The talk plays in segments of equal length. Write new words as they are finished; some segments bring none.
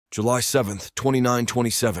July 7th,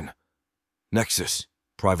 2927. Nexus,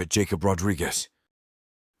 Private Jacob Rodriguez.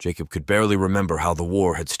 Jacob could barely remember how the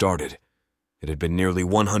war had started. It had been nearly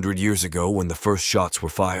 100 years ago when the first shots were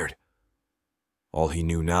fired. All he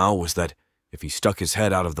knew now was that if he stuck his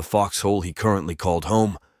head out of the foxhole he currently called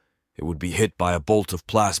home, it would be hit by a bolt of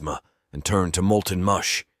plasma and turn to molten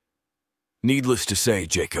mush. Needless to say,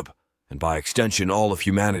 Jacob, and by extension all of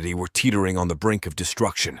humanity, were teetering on the brink of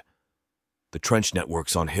destruction. The trench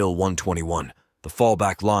networks on Hill 121, the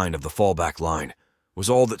fallback line of the fallback line, was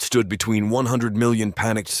all that stood between 100 million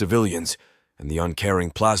panicked civilians and the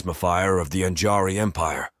uncaring plasma fire of the Anjari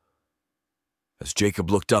Empire. As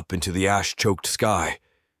Jacob looked up into the ash-choked sky,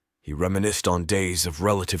 he reminisced on days of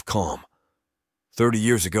relative calm. 30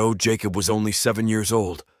 years ago, Jacob was only 7 years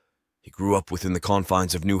old. He grew up within the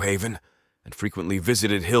confines of New Haven and frequently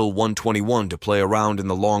visited Hill 121 to play around in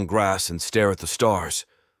the long grass and stare at the stars.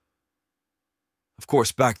 Of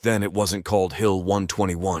course, back then it wasn't called Hill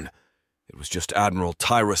 121. It was just Admiral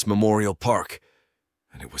Tyrus Memorial Park,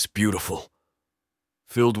 and it was beautiful.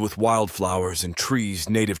 Filled with wildflowers and trees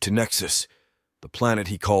native to Nexus, the planet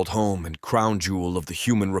he called home and crown jewel of the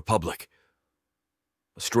human republic.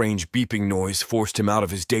 A strange beeping noise forced him out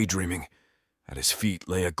of his daydreaming. At his feet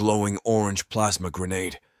lay a glowing orange plasma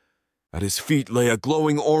grenade.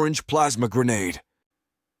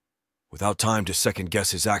 Without time to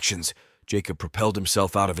second-guess his actions, Jacob propelled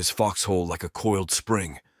himself out of his foxhole like a coiled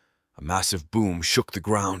spring. A massive boom shook the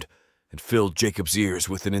ground and filled Jacob's ears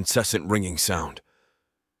with an incessant ringing sound.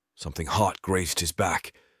 Something hot grazed his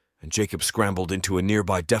back, and Jacob scrambled into a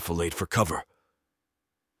nearby defilade for cover.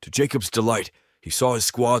 To Jacob's delight, he saw his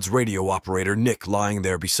squad's radio operator, Nick, lying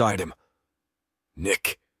there beside him.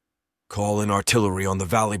 "Nick, call in artillery on the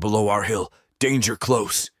valley below our hill. Danger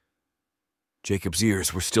close." Jacob's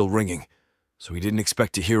ears were still ringing, so he didn't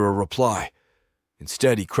expect to hear a reply.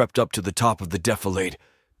 Instead, he crept up to the top of the defilade,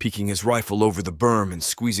 peeking his rifle over the berm and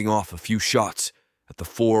squeezing off a few shots at the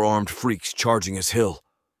 4 armed freaks charging his hill.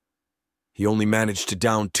 He only managed to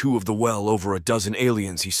down 2 of the well over a dozen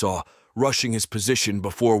aliens he saw rushing his position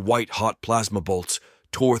before white-hot plasma bolts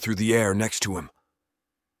tore through the air next to him.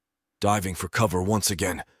 Diving for cover once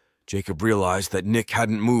again, Jacob realized that Nick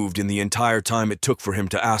hadn't moved in the entire time it took for him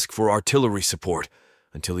to ask for artillery support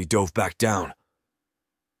until he dove back down.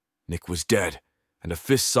 Nick was dead, and a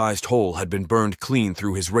fist-sized hole had been burned clean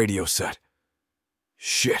through his radio set.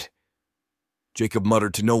 "Shit," Jacob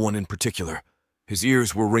muttered to no one in particular. His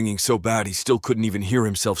ears were ringing so bad he still couldn't even hear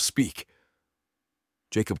himself speak.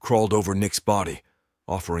 Jacob crawled over Nick's body,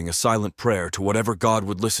 offering a silent prayer to whatever God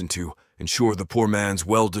would listen to ensure the poor man's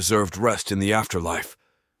well-deserved rest in the afterlife,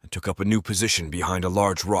 and took up a new position behind a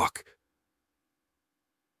large rock.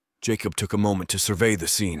 Jacob took a moment to survey the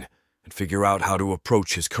scene and figure out how to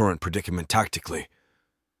approach his current predicament tactically.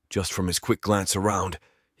 Just from his quick glance around,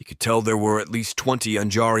 he could tell there were at least 20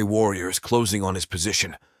 Anjari warriors closing on his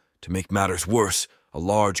position. To make matters worse, a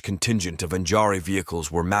large contingent of Anjari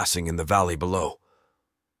vehicles were massing in the valley below.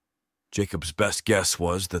 Jacob's best guess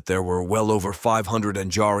was that there were well over 500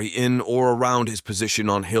 Anjari in or around his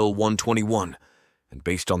position on Hill 121, and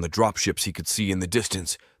based on the dropships he could see in the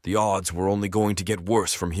distance, the odds were only going to get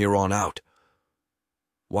worse from here on out.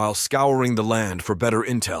 While scouring the land for better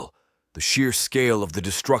intel, the sheer scale of the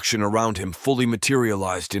destruction around him fully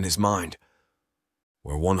materialized in his mind.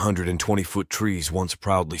 Where 120-foot trees once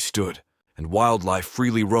proudly stood, and wildlife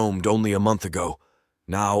freely roamed only a month ago,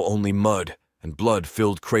 now only mud and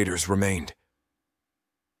blood-filled craters remained.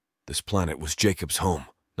 This planet was Jacob's home.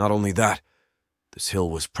 Not only that, this hill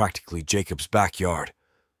was practically Jacob's backyard.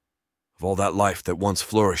 Of all that life that once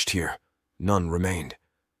flourished here, none remained.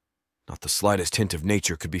 Not the slightest hint of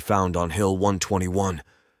nature could be found on Hill 121.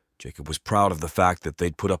 Jacob was proud of the fact that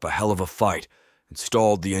they'd put up a hell of a fight and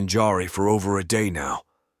stalled the Anjari for over a day now.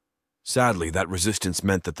 Sadly, that resistance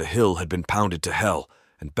meant that the hill had been pounded to hell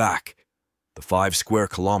and back. The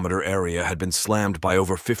 5-square-kilometer area had been slammed by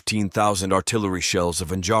over 15,000 artillery shells of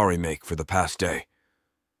Anjari make for the past day.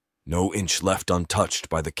 No inch left untouched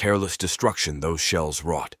by the careless destruction those shells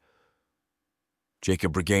wrought.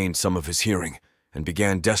 Jacob regained some of his hearing and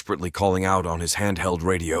began desperately calling out on his handheld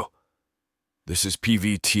radio. "This is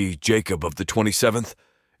PVT Jacob of the 27th.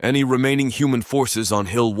 Any remaining human forces on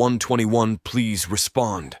Hill 121, please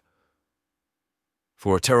respond."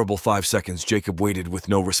 For a terrible 5 seconds, Jacob waited with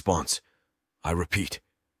no response. I repeat,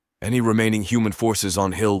 any remaining human forces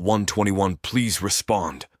on Hill 121, please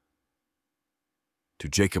respond. To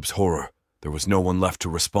Jacob's horror, there was no one left to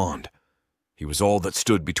respond. He was all that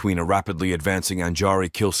stood between a rapidly advancing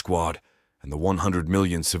Anjari kill squad and the 100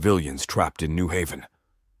 million civilians trapped in New Haven.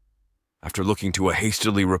 After looking to a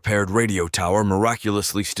hastily repaired radio tower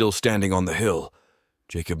miraculously still standing on the hill,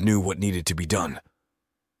 Jacob knew what needed to be done.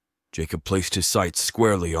 Jacob placed his sights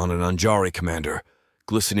squarely on an Anjari commander,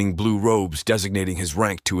 glistening blue robes designating his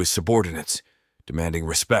rank to his subordinates, demanding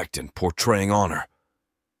respect and portraying honor.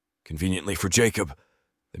 Conveniently for Jacob,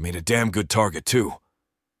 they made a damn good target too.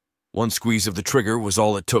 One squeeze of the trigger was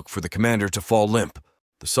all it took for the commander to fall limp.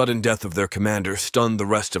 The sudden death of their commander stunned the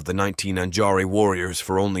rest of the 19 Anjari warriors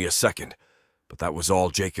for only a second, but that was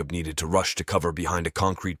all Jacob needed to rush to cover behind a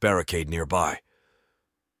concrete barricade nearby.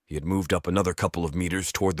 He had moved up another couple of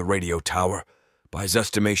meters toward the radio tower. By his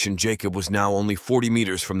estimation, Jacob was now only 40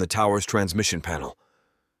 meters from the tower's transmission panel.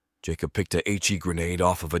 Jacob picked a HE grenade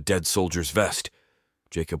off of a dead soldier's vest.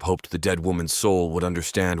 Jacob hoped the dead woman's soul would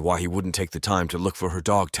understand why he wouldn't take the time to look for her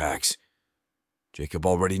dog tags. Jacob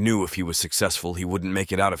already knew if he was successful, he wouldn't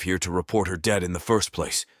make it out of here to report her dead in the first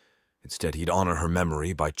place. Instead, he'd honor her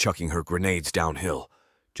memory by chucking her grenades downhill.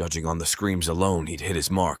 Judging on the screams alone, he'd hit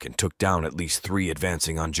his mark and took down at least 3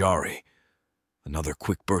 advancing Anjari. Another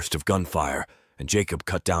quick burst of gunfire, and Jacob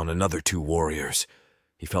cut down another 2 warriors.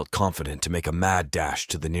 He felt confident to make a mad dash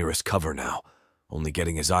to the nearest cover now, only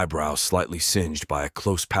getting his eyebrows slightly singed by a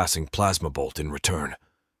close-passing plasma bolt in return.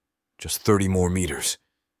 Just 30 more meters.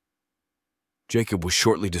 Jacob was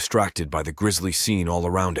shortly distracted by the grisly scene all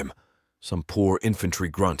around him. Some poor infantry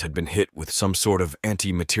grunt had been hit with some sort of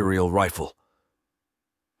anti-material rifle.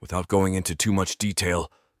 Without going into too much detail,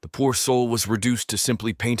 the poor soul was reduced to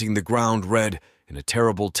simply painting the ground red in a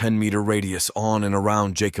terrible 10-meter radius on and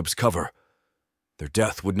around Jacob's cover. Their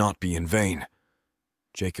death would not be in vain.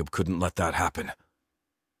 Jacob couldn't let that happen.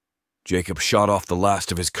 Jacob shot off the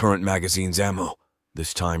last of his current magazine's ammo,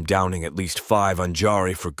 this time downing at least 5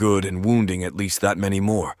 Anjari for good and wounding at least that many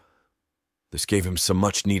more. This gave him some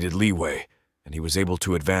much-needed leeway, and he was able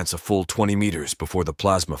to advance a full 20 meters before the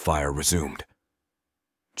plasma fire resumed.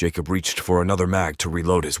 Jacob reached for another mag to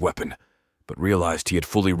reload his weapon, but realized he had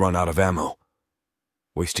fully run out of ammo.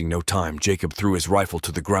 Wasting no time, Jacob threw his rifle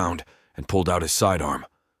to the ground and pulled out his sidearm.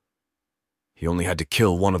 He only had to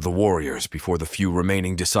kill one of the warriors before the few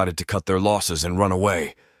remaining decided to cut their losses and run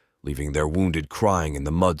away, leaving their wounded crying in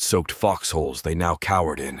the mud-soaked foxholes they now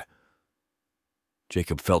cowered in.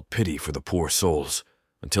 Jacob felt pity for the poor souls,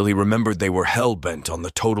 until he remembered they were hell-bent on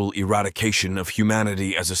the total eradication of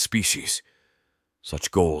humanity as a species.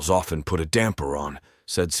 Such goals often put a damper on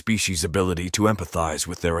said species' ability to empathize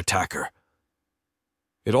with their attacker.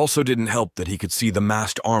 It also didn't help that he could see the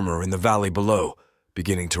massed armor in the valley below,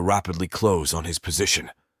 beginning to rapidly close on his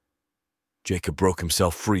position. Jacob broke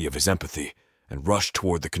himself free of his empathy and rushed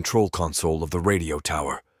toward the control console of the radio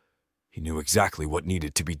tower. He knew exactly what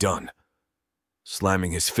needed to be done.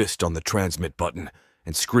 Slamming his fist on the transmit button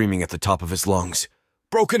and screaming at the top of his lungs,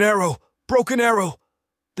 "Broken arrow! Broken arrow!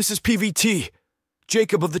 This is PVT!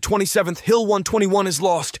 Jacob of the 27th, Hill 121 is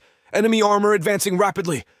lost. Enemy armor advancing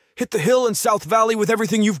rapidly. Hit the hill and South Valley with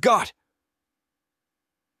everything you've got."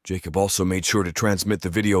 Jacob also made sure to transmit the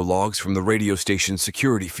video logs from the radio station's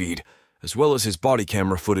security feed, as well as his body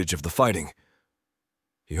camera footage of the fighting.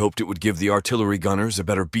 He hoped it would give the artillery gunners a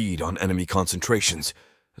better bead on enemy concentrations,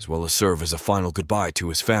 as well as serve as a final goodbye to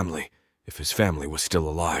his family, if his family was still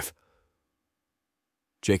alive.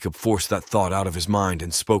 Jacob forced that thought out of his mind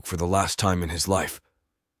and spoke for the last time in his life.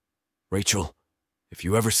 "Rachel, if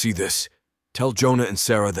you ever see this, tell Jonah and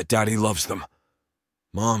Sarah that Daddy loves them.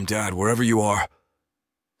 Mom, Dad, wherever you are.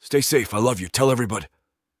 Stay safe, I love you, tell everybody."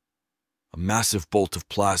 A massive bolt of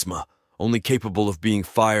plasma, only capable of being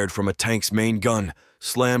fired from a tank's main gun,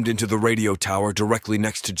 slammed into the radio tower directly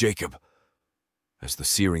next to Jacob. As the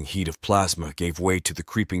searing heat of plasma gave way to the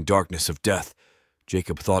creeping darkness of death,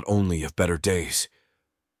 Jacob thought only of better days.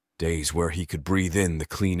 Days where he could breathe in the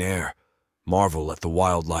clean air, marvel at the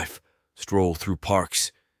wildlife, stroll through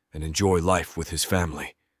parks, and enjoy life with his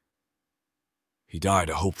family. He died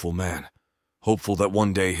a hopeful man, hopeful that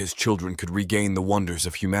one day his children could regain the wonders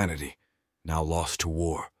of humanity, now lost to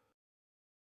war.